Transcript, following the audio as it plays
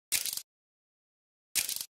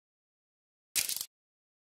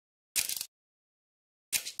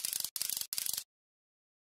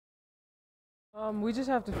We just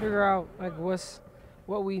have to figure out like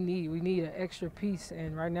what we need. We need an extra piece,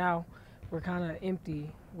 and right now we're kind of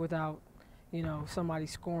empty without, somebody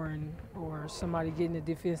scoring or somebody getting a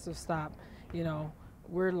defensive stop. You know,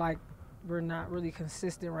 we're not really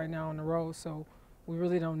consistent right now on the road, so we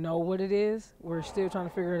really don't know what it is. We're still trying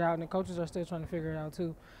to figure it out, and the coaches are still trying to figure it out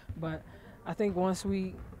too. But I think once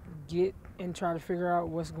we get and try to figure out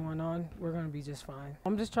what's going on, we're going to be just fine.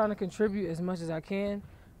 I'm just trying to contribute as much as I can.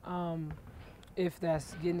 If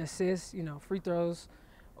that's getting assists, free throws,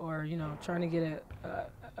 or, trying to get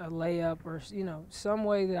a layup or, some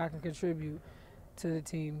way that I can contribute to the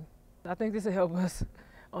team. I think this will help us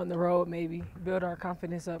on the road, maybe build our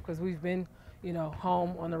confidence up, because we've been,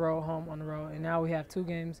 home on the road, and now we have 2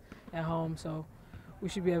 games at home, so we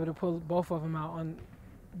should be able to pull both of them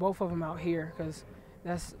out here, because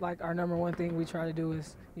that's like our #1 thing we try to do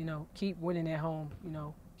is, keep winning at home,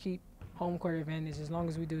 keep home court advantage. As long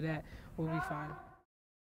as we do that, we'll be fine.